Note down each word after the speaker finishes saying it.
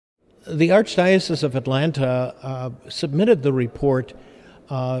The Archdiocese of Atlanta submitted the report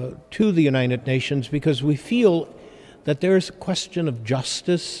to the United Nations because we feel that there's a question of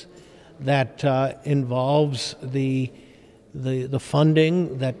justice that involves the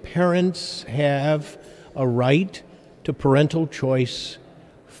funding, that parents have a right to parental choice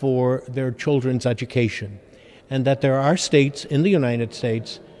for their children's education, and that there are states in the United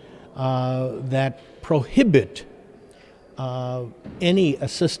States that prohibit any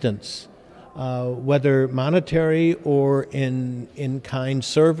assistance, whether monetary or in-kind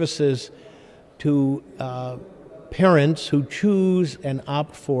services, to parents who choose and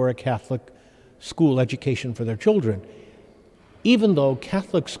opt for a Catholic school education for their children. Even though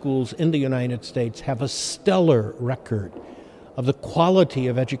Catholic schools in the United States have a stellar record of the quality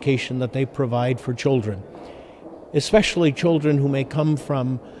of education that they provide for children, especially children who may come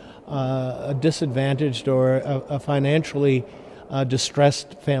from a disadvantaged or a financially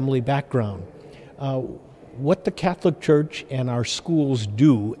distressed family background. What the Catholic Church and our schools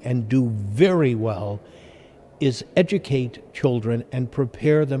do, and do very well, is educate children and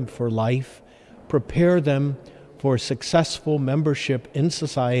prepare them for life, prepare them for successful membership in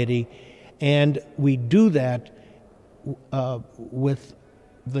society, and we do that with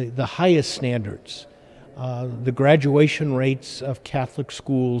the highest standards. The graduation rates of Catholic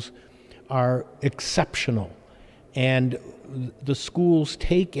schools are exceptional, and the schools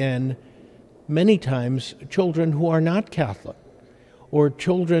take in many times children who are not Catholic, or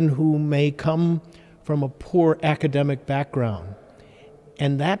children who may come from a poor academic background.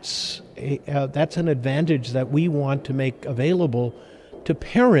 And that's an advantage that we want to make available to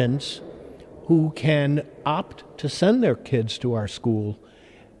parents who can opt to send their kids to our school.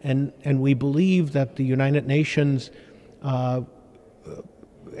 And we believe that the United Nations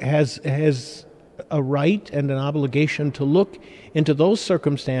has a right and an obligation to look into those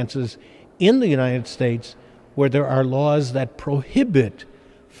circumstances in the United States where there are laws that prohibit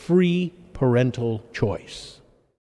free parental choice.